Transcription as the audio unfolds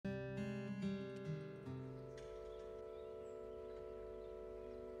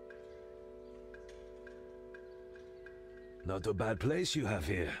Not a bad place you have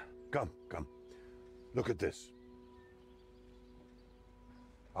here. Come, come. Look at this.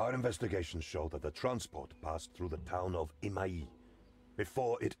 Our investigations show that the transport passed through the town of Imai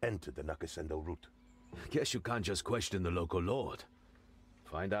before it entered the Nakasendo route. Guess you can't just question the local lord.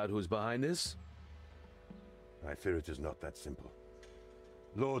 Find out who's behind this? I fear it is not that simple.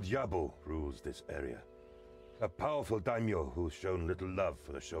 Lord Yabu rules this area. A powerful daimyo who's shown little love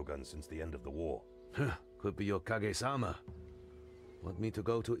for the shogun since the end of the war. Could be your Kage-sama. Want me to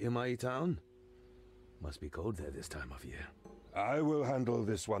go to Imai town? Must be cold there this time of year. I will handle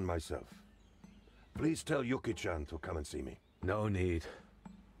this one myself. Please tell Yuki-chan to come and see me. No need.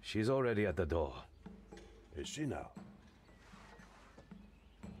 She's already at the door. Is she now?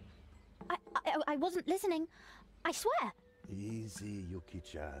 I wasn't listening. I swear. Easy,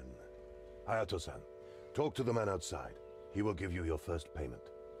 Yuki-chan. Hayato-san, talk to the man outside. He will give you your first payment.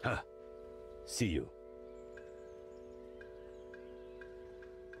 See you.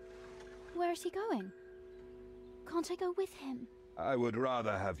 Where is he going? Can't I go with him? I would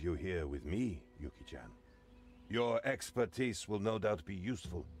rather have you here with me, Yuki-chan. Your expertise will no doubt be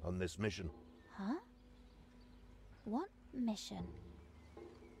useful on this mission. Huh? What mission?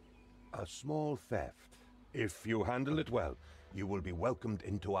 A small theft. If you handle it well, you will be welcomed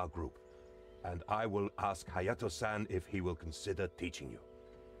into our group. And I will ask Hayato-san if he will consider teaching you.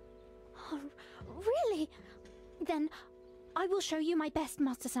 Oh, really? Then I will show you my best,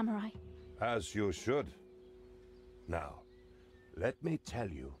 Master Samurai. As you should. Now, let me tell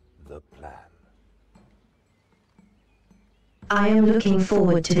you the plan. I am looking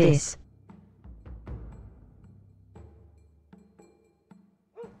forward to this.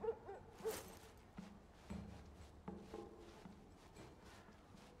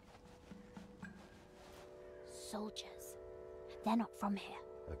 Soldiers. They're not from here.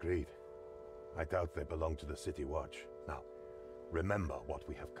 Agreed. I doubt they belong to the City Watch. Now, remember what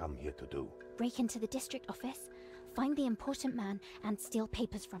we have come here to do. Break into the district office, find the important man, and steal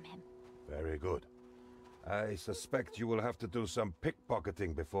papers from him. Very good. I suspect you will have to do some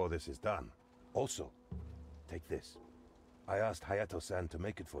pickpocketing before this is done. Also, take this. I asked Hayato-san to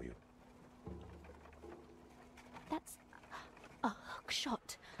make it for you. That's a hook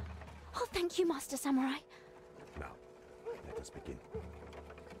shot. Oh, thank you, Master Samurai. Now, let us begin.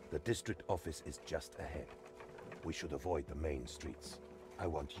 The district office is just ahead. We should avoid the main streets. I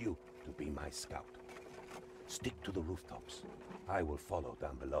want you to be my scout. Stick to the rooftops. I will follow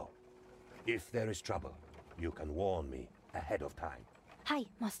down below. If there is trouble, you can warn me ahead of time. Hi,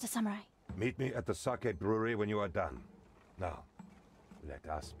 Master Samurai. Meet me at the sake brewery when you are done. Now, let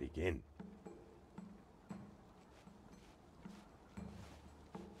us begin.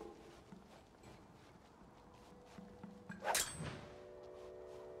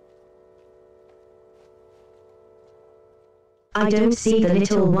 I don't see the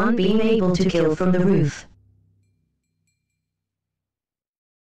little one being able to kill from the roof.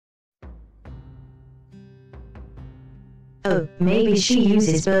 Oh, maybe she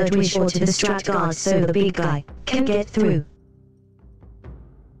uses bird wish or to distract guards so the big guy can get through.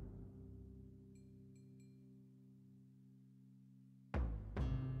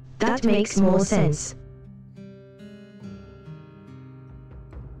 That makes more sense.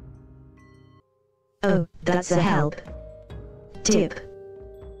 Oh, that's a help. Tip.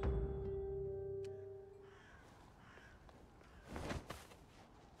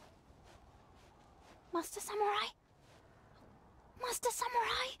 Master Samurai? Master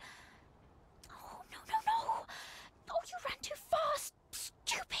Samurai? Oh, no, no, no! Oh, you ran too fast!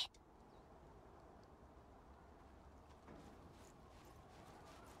 Stupid!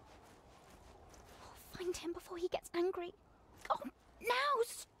 Oh, find him before he gets angry. Oh, now,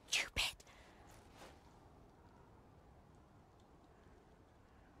 stupid!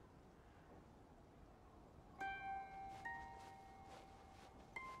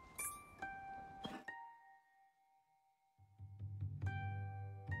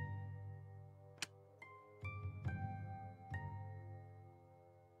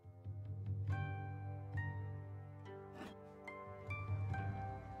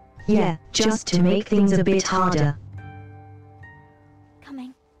 Yeah, just to make things a bit harder.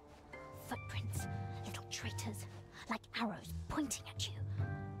 Coming. Footprints. Little traitors. Like arrows pointing at you.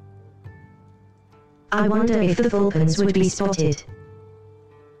 I wonder if the Vulcans would be spotted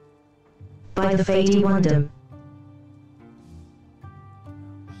by the Fady Wondom.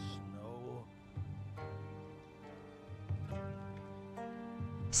 No.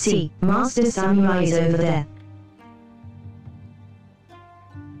 See, Master Samurai is over there.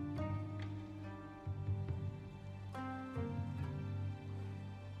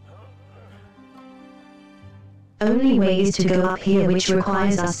 Only way is to go up here, which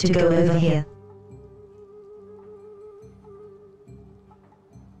requires us to go over here.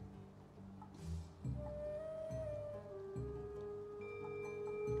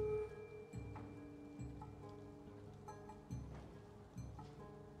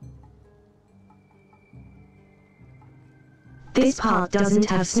 This part doesn't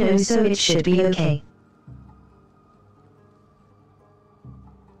have snow, so it should be okay.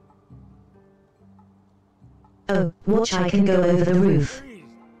 Oh, watch, I can go over the roof.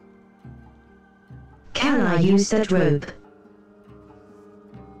 Can I use that rope?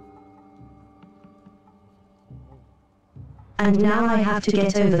 And now I have to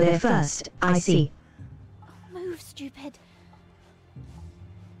get over there first, I see. Move, stupid.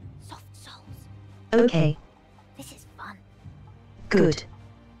 Soft souls. Okay, This is fun. good.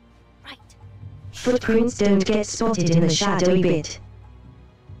 Right. Footprints don't get spotted in the shadowy bit.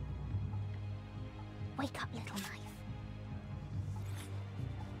 Wake up, little knife.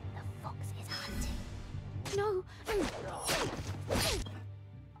 The fox is hunting. No.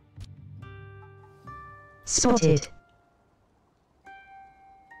 Spotted.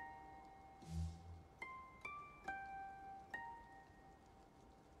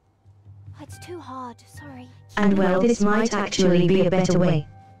 It's too hard, sorry. And well, this might actually be a better way.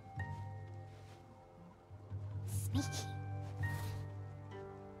 Sneaky.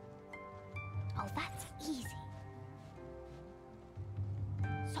 Oh, that's easy.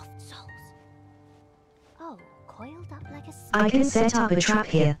 Soft souls. Oh, coiled up like a snake. I can set up a trap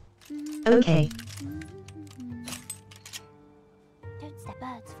here. Okay, Don't step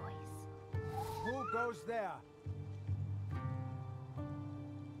bird's voice. Who goes there?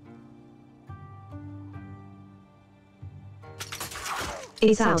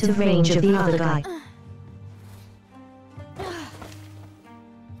 it's out of range of the other guy.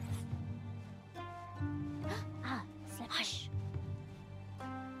 Hush.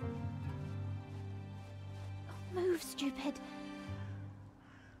 Move, stupid.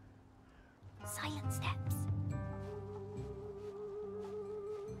 Silent steps.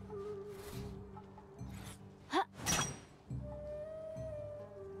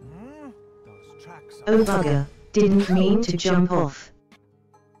 Those tracks are Oh bugger, didn't mean to jump off.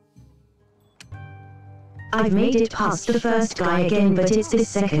 I've made it past the first guy again, but it's this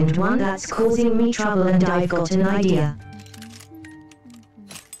second one that's causing me trouble, and I've got an idea.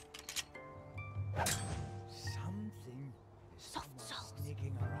 something is Soft souls.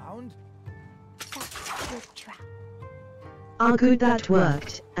 sneaking around. That's a good trap. Ah, good, that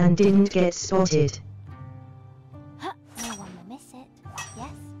worked, and didn't get spotted. No one will miss it. Yes?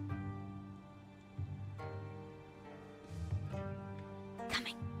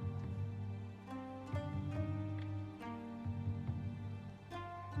 Coming.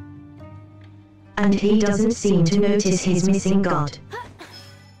 And he doesn't seem to notice his missing guard.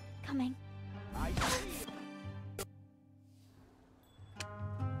 Coming. I see.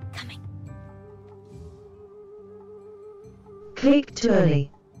 Coming. Clicked too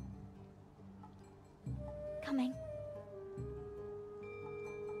early. Coming.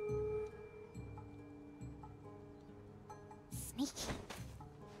 Sneaky.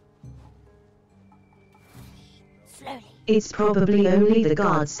 Slowly. It's probably only the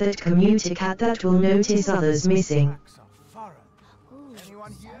guards that communicate that will notice others missing. Tracks are foreign. Ooh,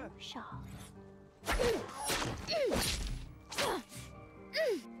 Anyone so here? sharp.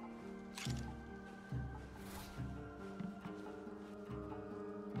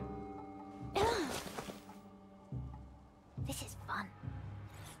 This is fun.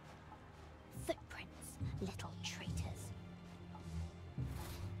 Footprints, little traitors.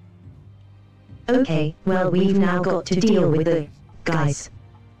 Okay, well, we've now got to deal with the guys.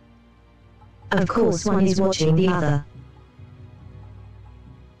 Of course, one is watching the other.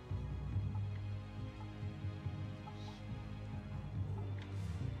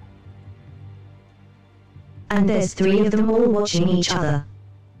 And there's three of them all watching each other.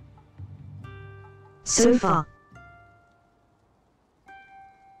 So far.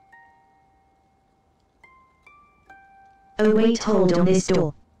 Oh wait, hold on, this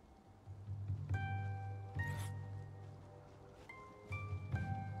door.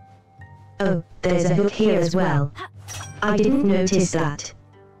 Oh, there's a hook here as well. I didn't notice that.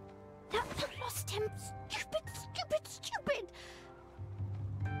 That lost him. Stupid, stupid, stupid.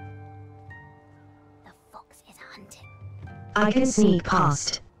 The fox is hunting. I can sneak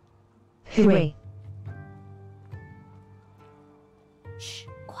past. Hooray. Shh,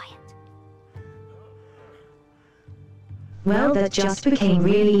 quiet. Well, that just became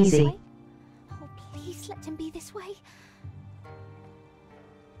really This easy. way? Oh, please let him be this way.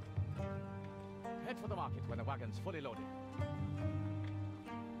 Head for the market when the wagon's fully loaded.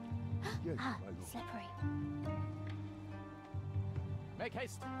 Ah, slippery. Make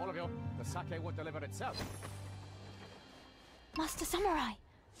haste, all of you. The sake won't deliver itself. Master Samurai!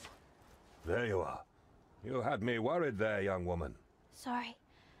 There you are. You had me worried there, young woman. Sorry.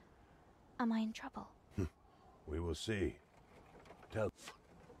 Am I in trouble? We will see. Tell...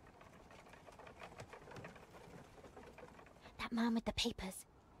 That man with the papers.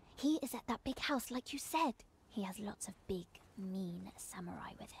 He is at that big house like you said. He has lots of big, mean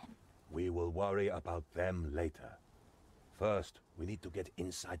samurai with him. We will worry about them later. First, we need to get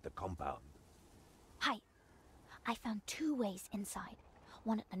inside the compound. Hi. I found 2 ways inside.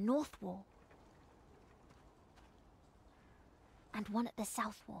 One at the north wall. And one at the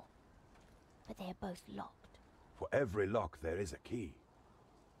south wall. But they are both locked. For every lock, there is a key.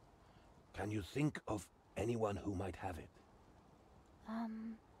 Can you think of anyone who might have it?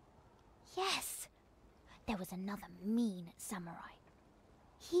 Yes. There was another mean samurai.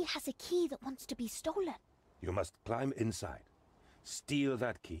 He has a key that wants to be stolen. You must climb inside, steal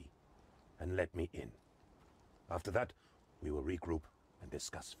that key, and let me in. After that, we will regroup and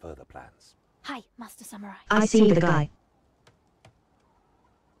discuss further plans. Hi, Master Samurai. I see the guy.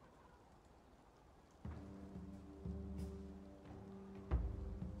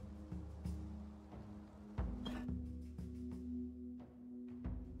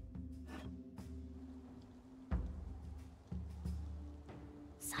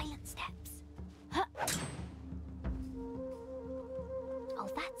 Silent steps. Huh. Oh,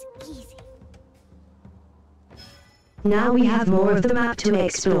 that's easy. Now we have more of the map to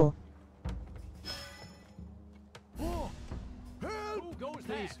explore. Who goes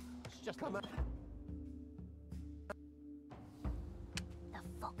there? It's just come on. The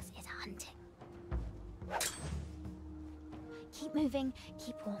fox is hunting. Keep moving,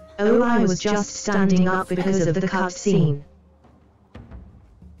 keep warm. Oh, I was just standing up because of the cutscene.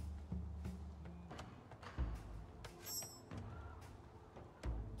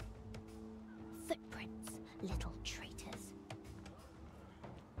 Footprints, little traitors.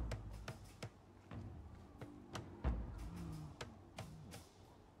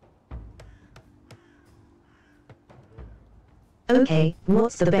 Okay,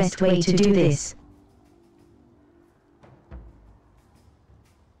 what's the best way to do this?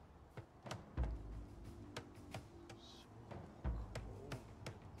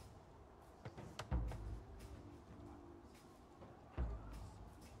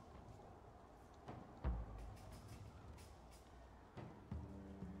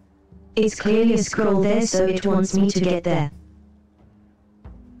 It's clearly a scroll there, so it wants me to get there.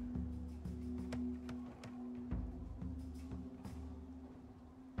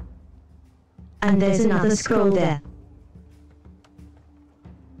 And there's another scroll there.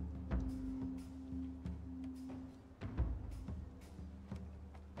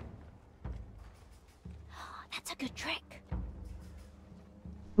 That's a good trick.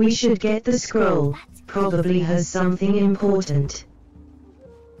 We should get the scroll. Probably has something important.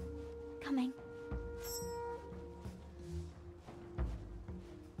 Coming.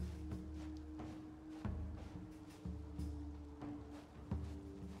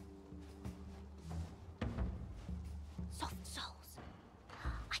 Soft souls.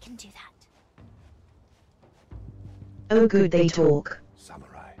 I can do that. Oh good, they talk.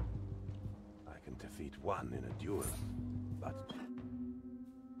 Samurai. I can defeat one in a duel, but...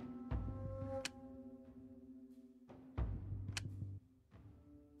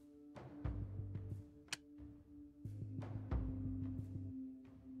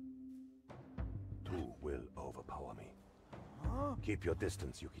 two will overpower me. Huh? Keep your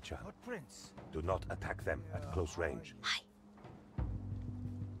distance, Yuki-chan. Footprints. Do not attack them at close range. Hi.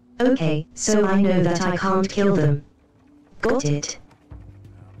 Okay, so I know that I can't kill them. Got it.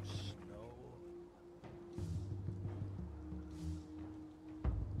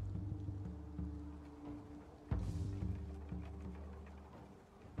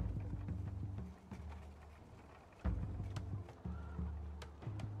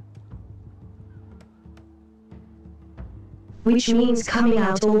 Which means coming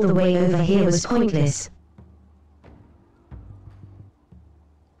out all the way over here was pointless.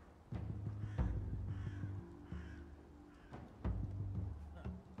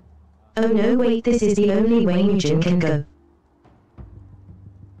 Oh no, wait, this is the only way Mugen can go.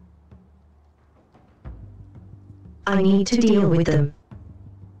 I need to deal with them.